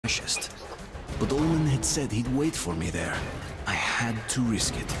chest. But Ullman had said he'd wait for me there. I had to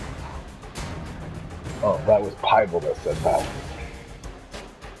risk it. Oh, that was Pivel that said that.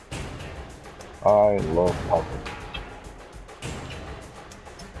 I love Pivel.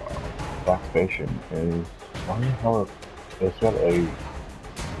 Backspation is... Why the hell it's got a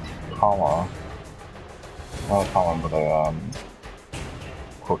comma. Not a comma, but a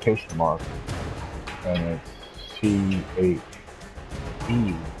quotation mark. And it's CHERNAYE.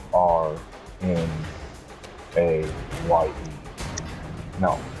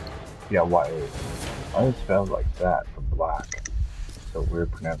 No. Yeah, YA. I just spelled like that for black. It's a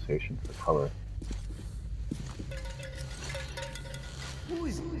weird pronunciation for color. Who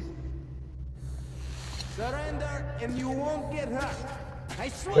is it? Surrender and you won't get hurt. I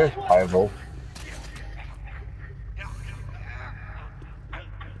swear. There's Pivel.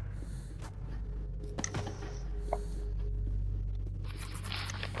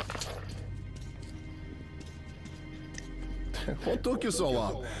 What took you so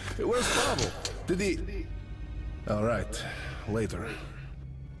long? Where's Pavel? Did he... All right, later.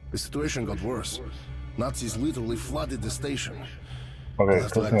 The situation got worse. Nazis literally flooded the station. Okay,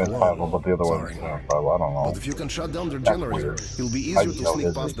 this thing is Pivel, but the other one's Pivel. I don't know. But if you can shut down their generator, it'll be easier to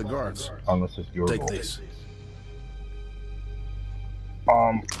sneak past the guards. Unless it's your Take this.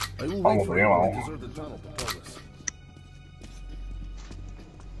 I will wait for you in the deserted tunnel to tell us.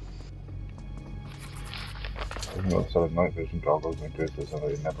 There's no set of night vision goggles in case there's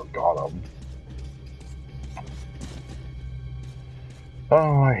somebody never got them.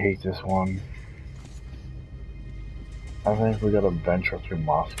 Oh, I hate this one. I think we gotta venture through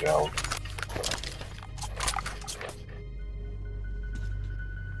Moscow.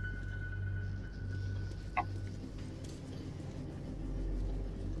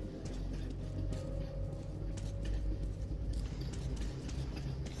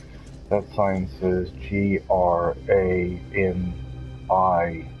 That sign says GRANI.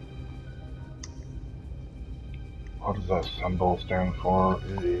 What does that symbol stand for?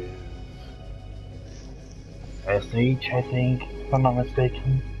 It is SH, I think, if I'm not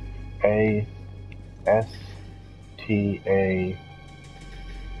mistaken. ASTANSHII.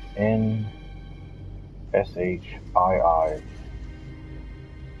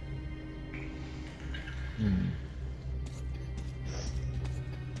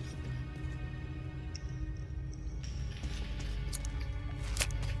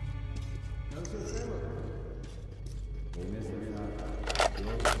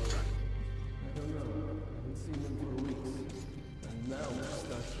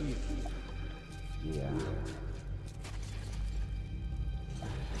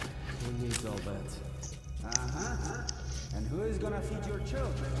 And who is gonna feed your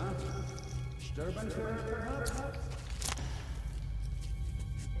children, huh? Sturbenführer, perhaps?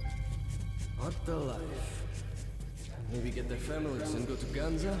 What the life? Maybe get their families and go to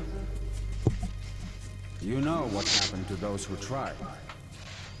Ganza? You know what happened to those who tried.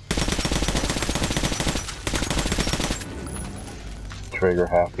 Trigger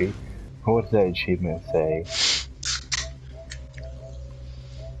happy. What does that achievement say?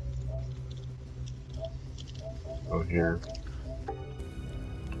 Go here.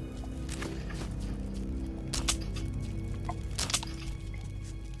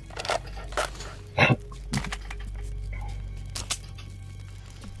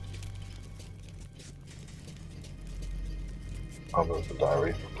 Oh, there's the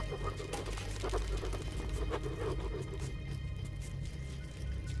diary.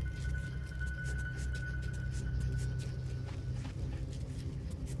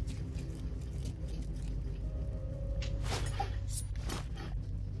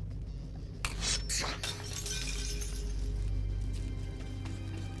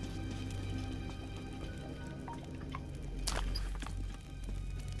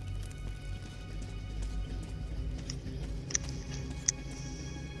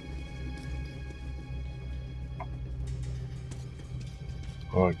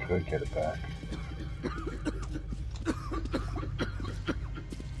 Oh, I could get it back.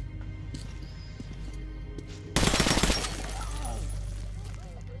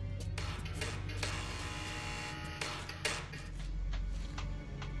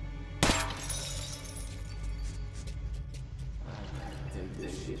 Take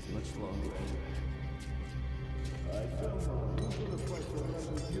this shit much longer. I don't know. Who's gonna fight for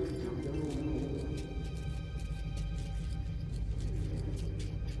another year?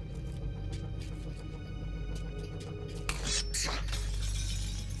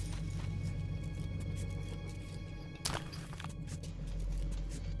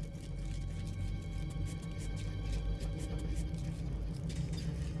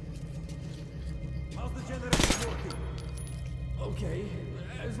 Okay,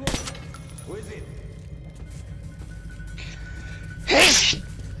 as long. Who is it?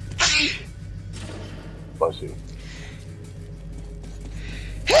 Bless you.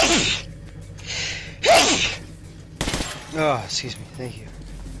 Oh, excuse me. Thank you.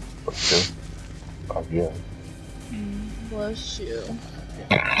 Bless you. Oh, yeah. Bless you.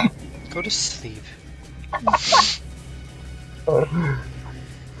 Go to sleep.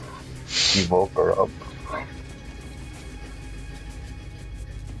 You woke her up.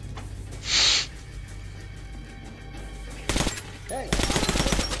 Hey!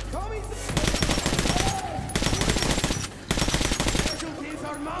 Coming! Casualties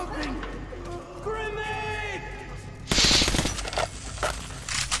are mounting! Grenade!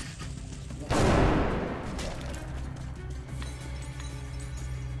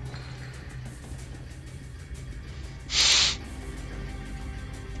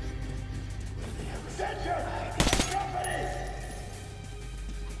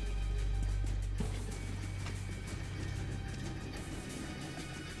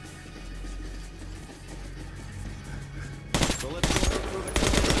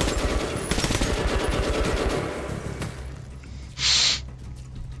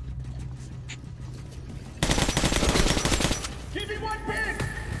 Give me one pin!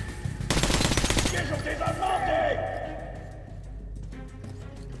 Casualties are mounting!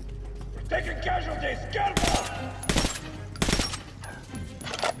 We're taking casualties! Careful!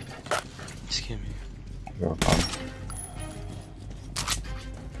 Excuse me. You're fine.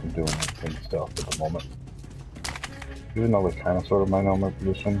 I'm doing pink stuff at the moment. Even though they kind of sort of might know my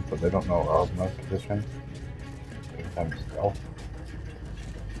position, but they don't know of my position. I'm stealth.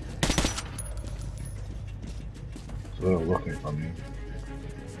 So they're looking for me.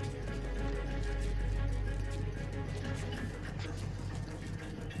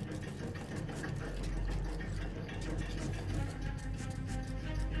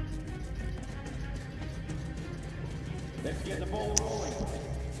 Let's get the ball rolling.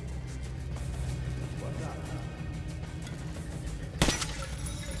 What's up?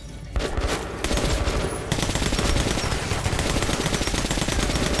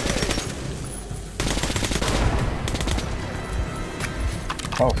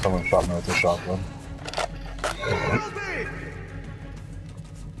 Oh, someone shot me with a shotgun.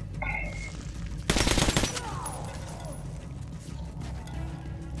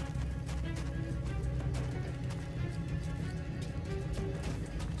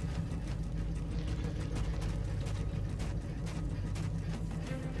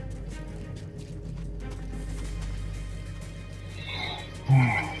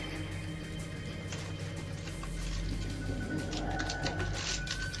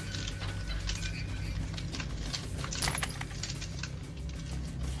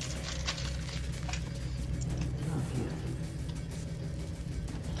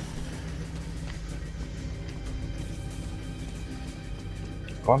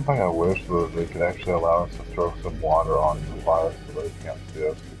 One thing I wish was they could actually allow us to throw some water onto the fire so they can't see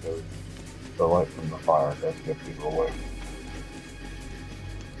us, because the light from the fire does get people away.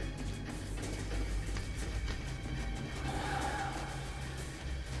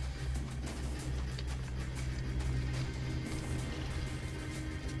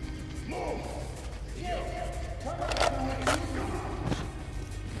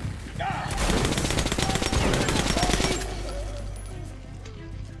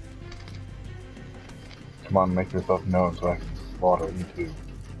 Come on, make yourself known so I can slaughter you too.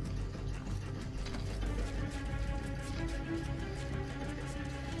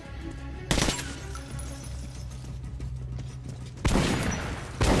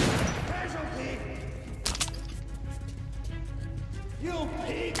 Casualty! You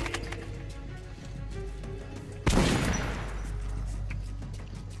pig!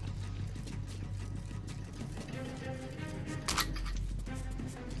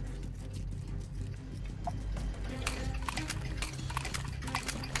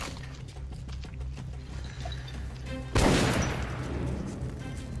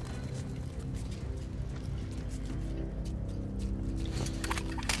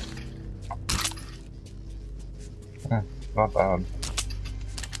 Not bad.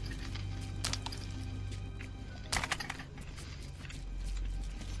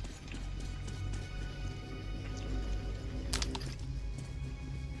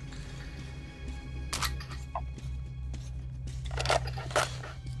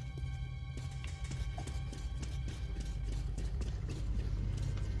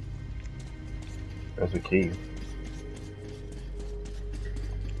 There's a key.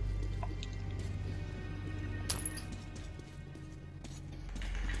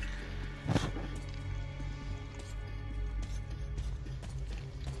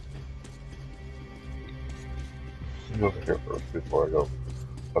 look here first before I go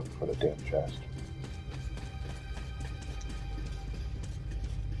looking for the damn chest.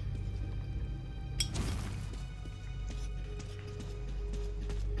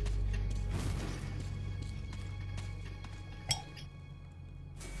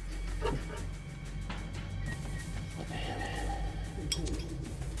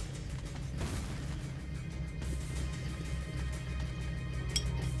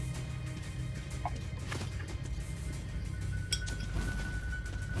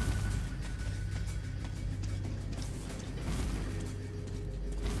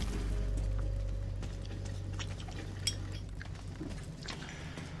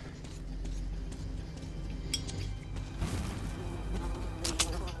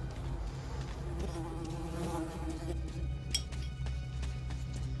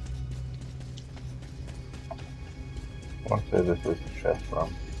 I want to say this is the chest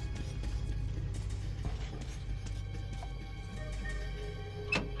room.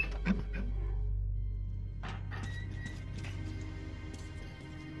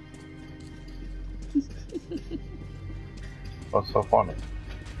 What's so funny?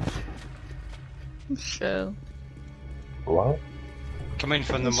 Show. What? Coming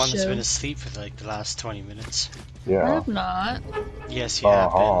from the one that's Show. been asleep for like the last 20 minutes. I Yeah. have not. Yes, you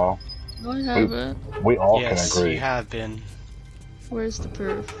have been. Uh-huh. No, I haven't. We all Yes, can agree. you have been. Where's the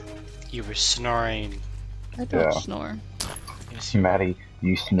proof? You were snoring. I don't Yeah. snore. Yes, you Maddie,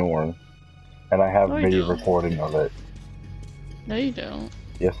 you snore. And I have No, I video don't. recording of it. No, you don't.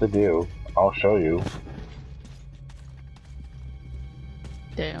 Yes, I do. I'll show you.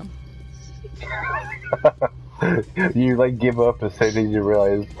 Damn. You like give up as soon as you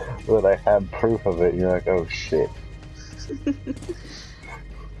realize that I have proof of it. You're like, oh shit.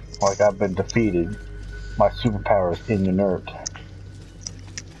 Like I've been defeated. My superpower is inert.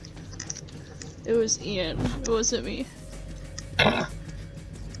 It was Ian. It wasn't me. I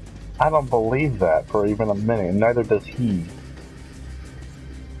don't believe that for even a minute. Neither does he.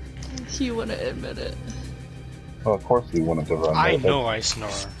 He wouldn't admit it. Well, of course he wanted to run. I that. know I snore.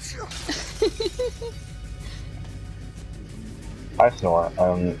 I snore.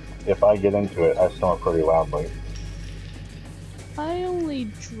 If I get into it, I snore pretty loudly. I only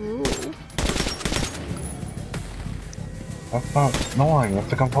drool. That's not snoring.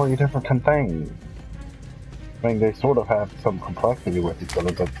 That's a completely different thing. I mean, they sort of have some complexity with each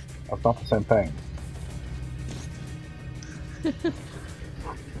other, but that's not the same thing.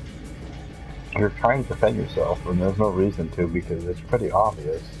 You're trying to defend yourself, and there's no reason to because it's pretty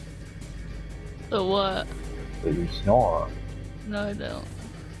obvious So what? that you snore. No, I don't.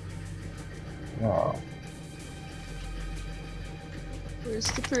 Yeah.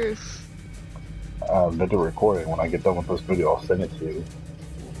 Where's the proof? Video recording. When I get done with this video, I'll send it to you.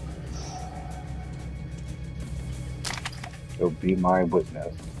 You'll be my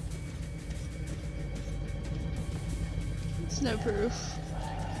witness. It's no proof.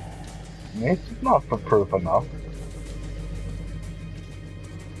 It's not for proof enough.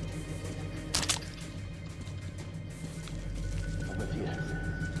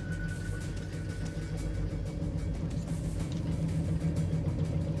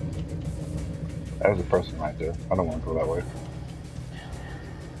 There's a person right there. I don't want to go that way.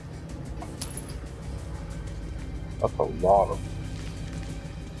 That's a lot of...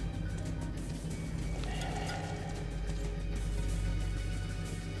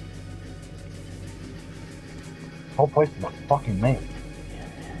 This whole place is a fucking maze.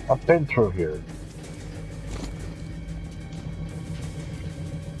 I've been through here.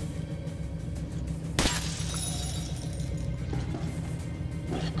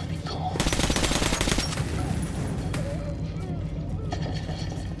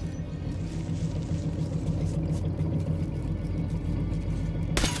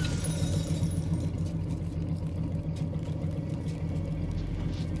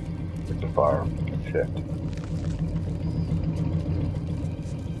 It's a fire. Shit.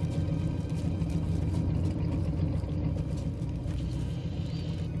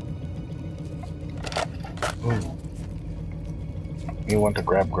 Ooh. You want to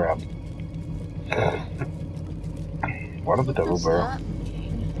grab. What are the double What's barrel? that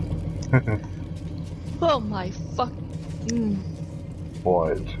mean? Oh my fuck.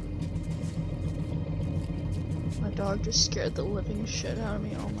 What? My dog just scared the living shit out of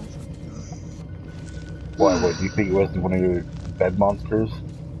me. Oh my fucking god. Why? What? Do you think it was one of your bed monsters?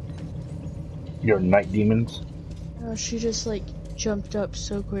 Your night demons? No, she just like jumped up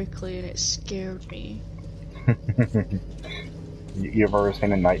so quickly and it scared me. You ever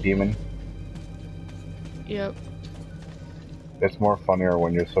seen a night demon? Yep. It's more funnier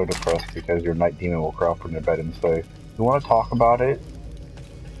when you're so depressed because your night demon will crawl from your bed and say, You want to talk about it?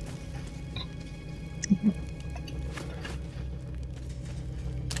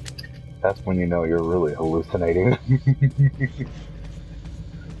 That's when you know you're really hallucinating.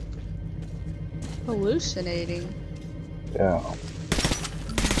 Hallucinating? Yeah.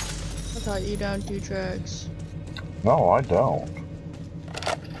 I thought you don't do drugs. No, I don't.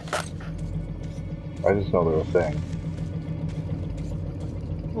 I just know they're a thing.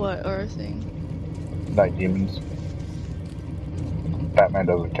 What are a thing? Night demons. Batman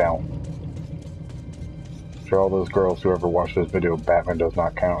doesn't count. For all those girls who ever watched this video, Batman does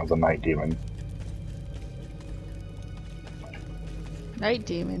not count as a night demon. Night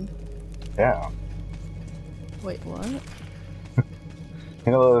demon? Yeah. Wait, what?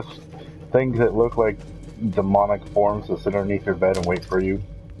 You know those things that look like demonic forms that sit underneath your bed and wait for you?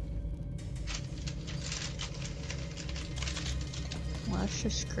 Well, that's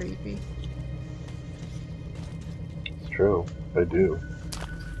just creepy. It's true. They do.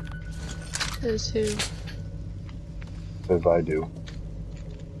 Says who? Says I do.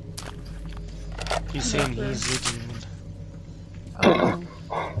 He's saying he's a demon. Oh.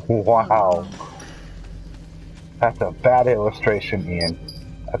 Wow. That's a bad illustration, Ian.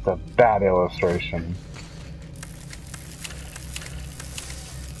 That's a bad illustration.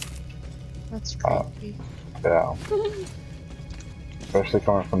 That's creepy. Yeah. Especially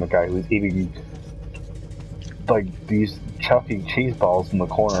coming from the guy who's eating like these chucky cheese balls in the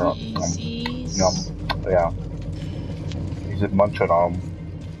corner. Cheesies. Yeah. He's just munching on them.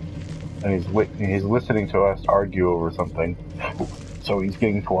 And he's listening to us argue over something. So he's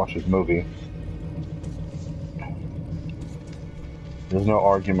getting to watch his movie. There's no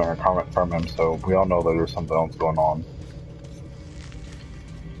argument or comment from him, so we all know that there's something else going on.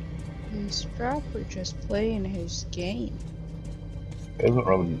 He's probably just playing his game. He hasn't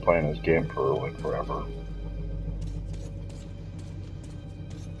really been playing his game for like forever.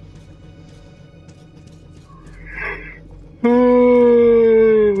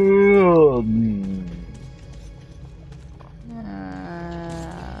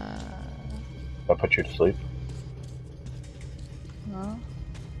 I put you to sleep. Huh?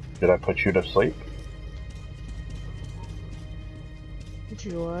 Did I put you to sleep? Did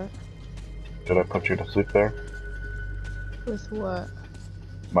you what? Did I put you to sleep there? With what?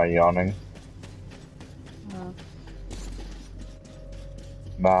 My yawning.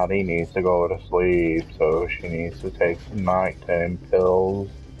 Maddie needs to go to sleep, so she needs to take some nighttime pills.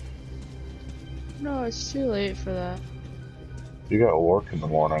 No, it's too late for that. You got work in the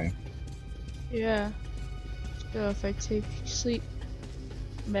morning. Yeah. So if I take sleep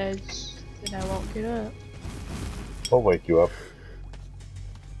meds, then I won't get up. We'll wake you up.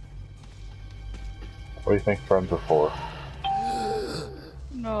 What do you think friends are for?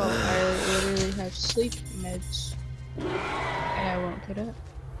 No, I literally have sleep meds, and I won't get up.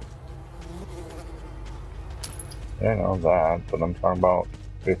 Yeah, I know that, but I'm talking about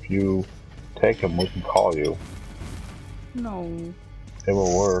if you take them, we can call you. No. It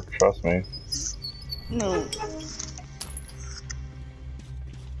will work, trust me. No.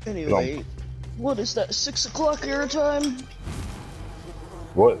 Anyway, what is that, 6 o'clock your time?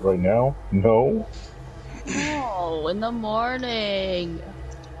 What, right now? No? No, in the morning.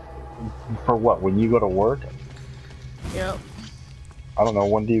 For what, when you go to work? Yep. I don't know,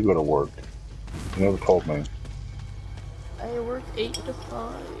 when do you go to work? You never told me. I work 8 to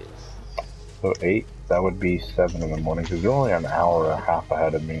 5. So 8? That would be 7 in the morning, because you're only an hour and a half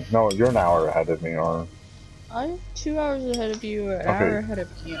ahead of me. No, you're an hour ahead of me, or... I'm 2 hours ahead of you, or an hour ahead of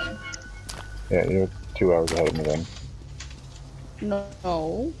you. Yeah, you're 2 hours ahead of me then.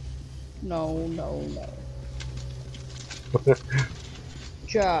 No. No, no, no.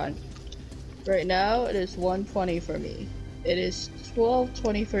 John, right now it is 1:20 for me. It is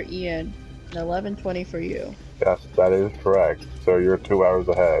 12:20 for Ian, and 11:20 for you. Yes, that is correct. So you're 2 hours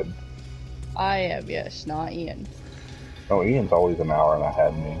ahead. I am, yes, not Ian. No, Ian's always an hour and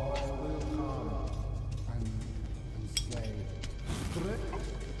ahead of me.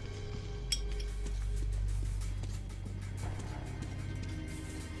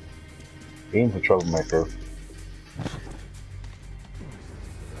 Ian's a troublemaker.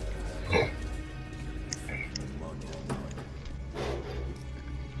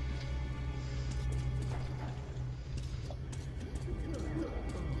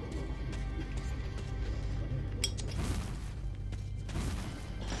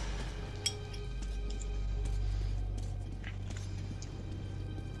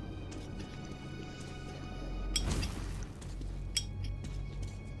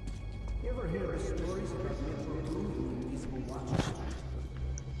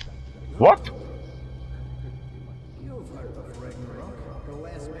 What?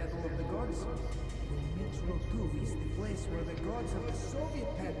 Metro 2 is the place where the gods of the Soviet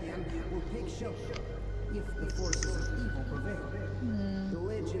pantheon will take shelter if the forces of evil prevail. The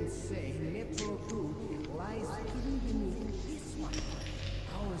legends say Metro 2 lies hidden beneath this one.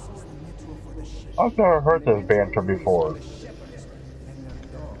 Ours is the metro for the ships. I've never heard this banter before.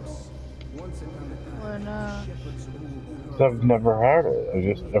 Why not? I've never heard it. I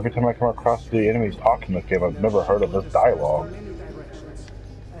just every time I come across the enemies talking this game, I've never heard of this dialogue. Well,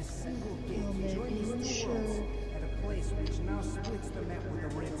 maybe you should.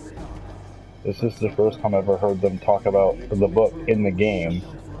 This is the first time I've ever heard them talk about the book in the game.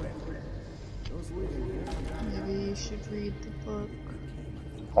 Maybe you should read the book.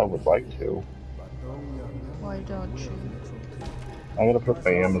 I would like to. Why don't you? I'm gonna put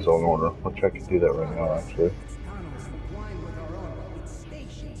my Amazon order, which I can do that right now actually.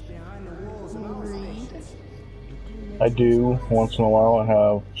 Read. I do, once in a while. I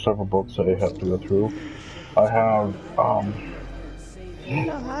have several books that I have to go through. I have, You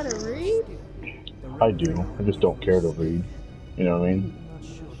know how to read? I do. I just don't care to read. You know what I mean?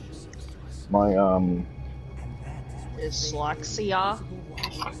 My, Dyslexia?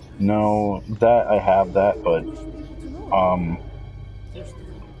 no, that, I have that, but,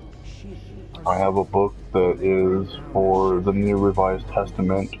 I have a book that is for the New Revised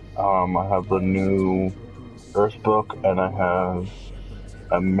Testament. I have the New Earth book, and I have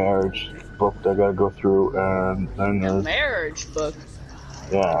a marriage book that I gotta go through, and then A there's... marriage book?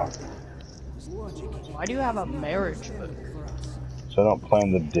 Yeah. Why do you have a marriage book? So I don't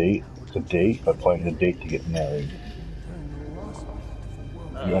plan the date to date, I plan the date to get married.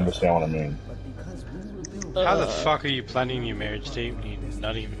 You understand what I mean? How the fuck are you planning your marriage date when you're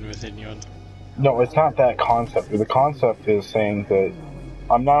not even within your... No, it's not that concept. The concept is saying that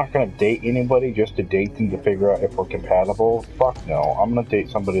I'm not going to date anybody just to date them to figure out if we're compatible. Fuck no. I'm going to date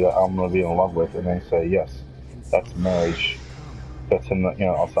somebody that I'm going to be in love with and then say, yes, that's marriage. That's in the, you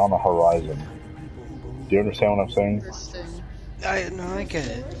know, it's on the horizon. Do you understand what I'm saying? Interesting. I get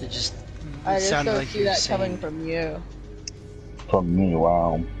it. It just I just sounded don't like see you were that saying... coming from you. From me,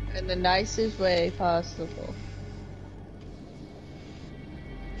 wow. In the nicest way possible.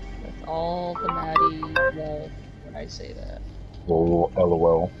 With all the Maddie love when I say that.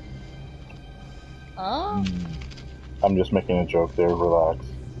 LOL. Huh? I'm just making a joke there, relax.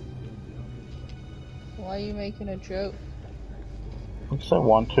 Why are you making a joke? Because I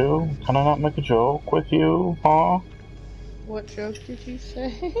want to. Can I not make a joke with you, huh? What joke did you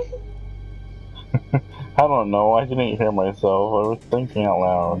say? I don't know, I didn't hear myself. I was thinking out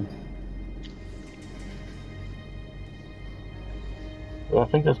loud. I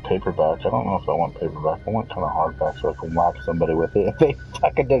think it's paperback. I don't know if I want paperback. I want kind of hardback so I can whack somebody with it if they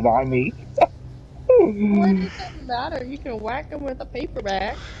fucking deny me. Why does that matter? You can whack them with a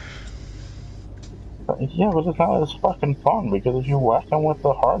paperback. Yeah, but it's not as fucking fun because if you whack them with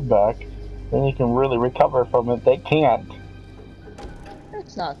the hardback, then you can really recover from it. They can't.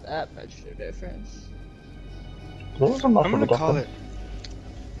 It's not that much of a difference. There's enough I'm of a gonna call it.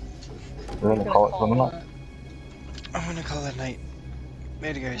 difference. You're gonna call it something else? I'm gonna call it night.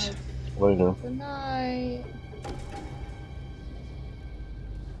 Later, guys. Later. Good night.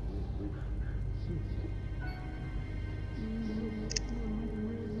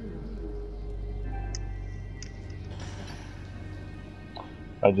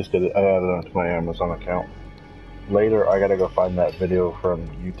 I just did it. I added it to my Amazon account. Later, I gotta go find that video from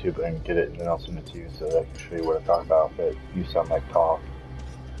YouTube and get it, and then I'll send it to you so that I can show you what I'm talking about. That you sound like Toph.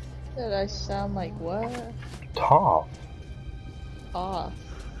 Did I sound like what? Toph? Off.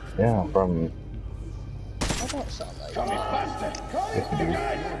 Yeah, from... I don't sound like that. Yes, you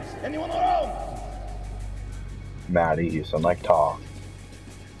do. Maddie, you sound like Toph.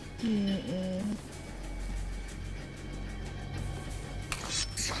 Mm-mm.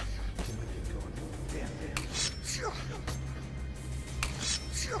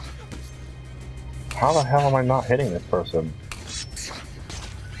 How the hell am I not hitting this person?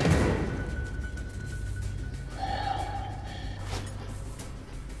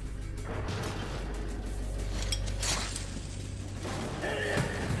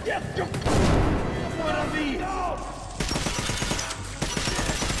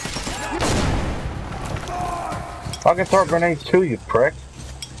 I can throw grenades too, you prick.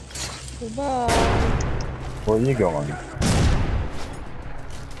 Goodbye. Where are you going?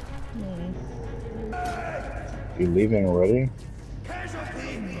 You leaving already?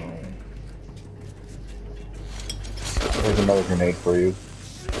 There's another grenade for you.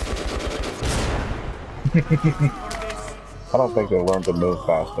 I don't think they learned to move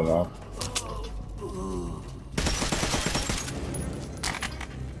fast enough.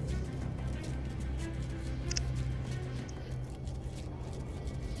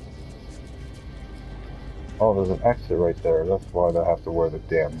 Oh, there's an exit right there. That's why they have to wear the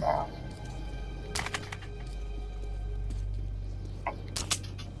damn mask.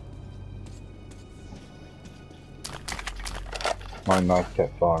 My knife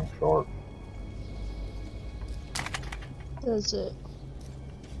kept falling short. Does it?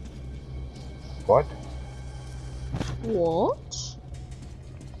 What? What?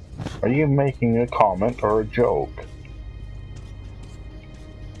 Are you making a comment or a joke?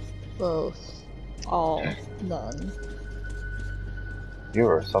 Both. All. None. You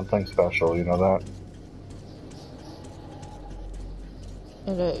are something special, you know that?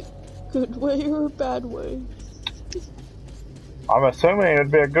 In a good way or a bad way? I'm assuming it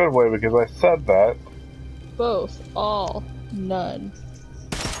would be a good way because I said that. Both. All. None.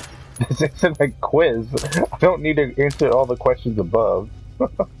 This isn't a quiz. I don't need to answer all the questions above.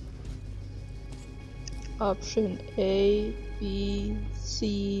 Option A, B,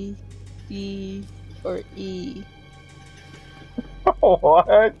 C, D, or E.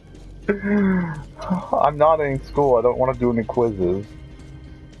 What? I'm not in school. I don't want to do any quizzes.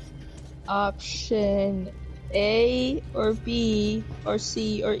 Option A or B or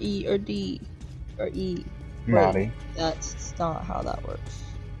C or E or D or E. Maddie. Wait, that's not how that works.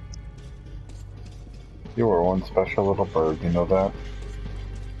 You are one special little bird, you know that?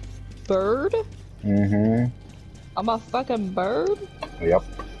 Bird? Mm-hmm. I'm a fucking bird? Yep.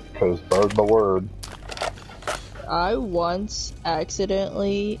 Because bird the word. I once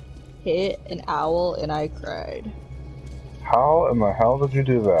accidentally hit an owl and I cried. How in the hell did you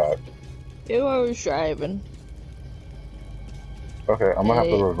do that? Ew, I was driving. Okay, I'm gonna have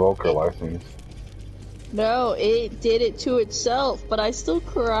to revoke your license. No, it did it to itself, but I still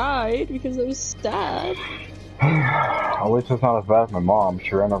cried because I was stabbed. At least it's not as bad as my mom.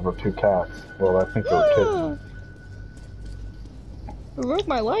 She ran over 2 cats. Well, I think they were kittens. Revoke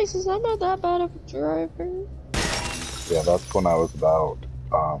my license? I'm not that bad of a driver. Yeah, that's when I was about,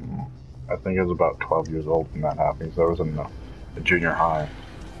 I think I was about 12 years old when that happened, so I was in the junior high.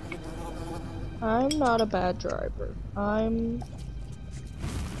 I'm not a bad driver. I'm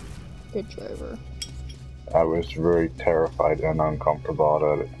a good driver. I was very terrified and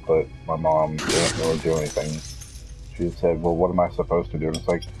uncomfortable at it, but my mom didn't really do anything. She said, well, what am I supposed to do? And it's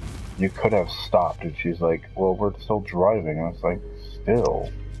like, you could have stopped. And she's like, well, we're still driving. And it's like, still.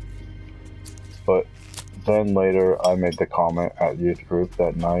 But then later, I made the comment at youth group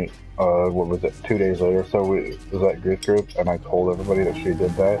that night. What was it? 2 days later, so it was at youth group, and I told everybody that she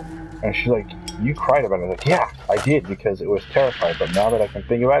did that. And she's like, you cried about it. I was like, yeah, I did, because it was terrifying. But now that I can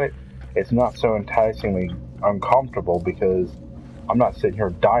think about it, it's not so enticingly uncomfortable because I'm not sitting here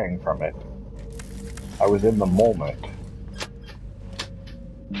dying from it. I was in the moment.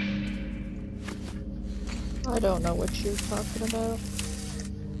 I don't know what you're talking about.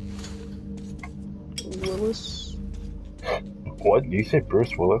 Willis? What? Did you say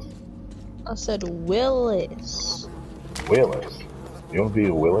Bruce Willis? I said Willis. Willis? You want to be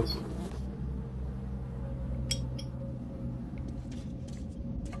a Willis?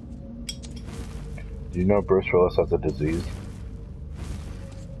 Do you know Bruce Willis has a disease?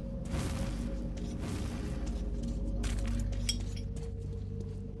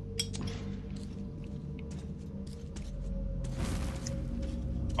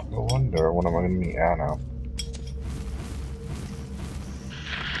 No wonder, when am I going to meet Anna?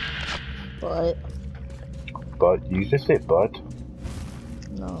 But? But? You just say but?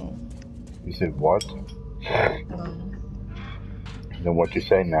 No. You said what? No. Then what you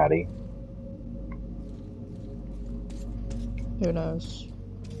say, Natty? Who knows?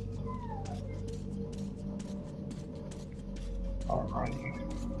 Alrighty.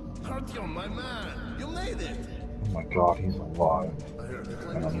 Artyom, my man, you made it. Oh my god, he's alive.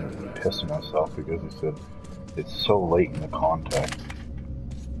 And I'm pissing myself because he said it's so late in the context.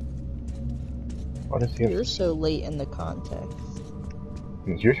 What is he? You're so late in the context.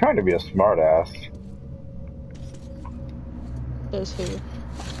 You're trying to be a smartass. Says who?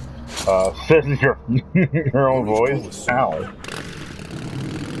 Says your your own voice. Ow.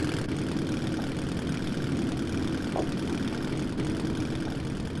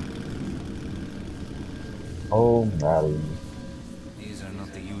 Oh, Maddie. These are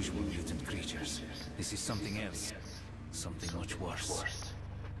not the usual mutant creatures. This is something else. Something much worse.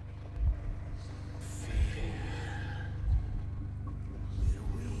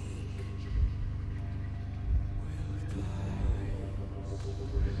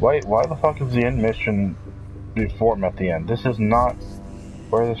 Wait, why the fuck is the end mission before I'm at the end? This is not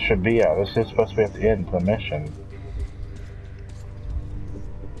where this should be at. This is supposed to be at the end of the mission.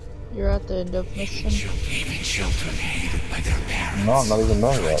 You're at the end of mission. Even children hated by their parents. No, I'm not even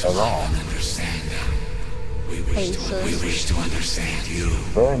there yet at all. Understand them. Are you sure? We wish to understand you.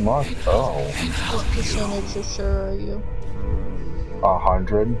 Very much. Oh. What percentage of sure are you?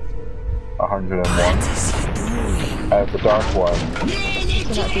 100. 101. As the dark one. You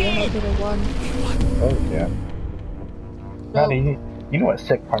cannot be 101. Oh, yeah. No. Maddie, you know what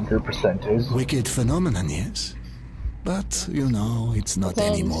 600% is? Wicked phenomenon, yes. But, you know, it's not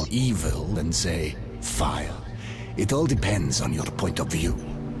any Depends. more evil than, say, fire. It all depends on your point of view.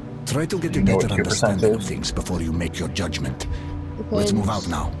 Try to get a You know what better 2% understanding of is? things before you make your judgment. Depends. Let's move out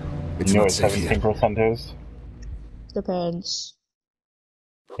now. It's You know not what safe here. 17% is? Depends.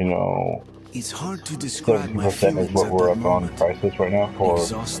 You know, It's hard to describe my 70% is feelings what at we're that up on moment. prices right now for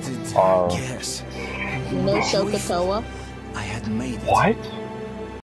Exhausted, our... yes. You know Sokotoa? I had made it. What?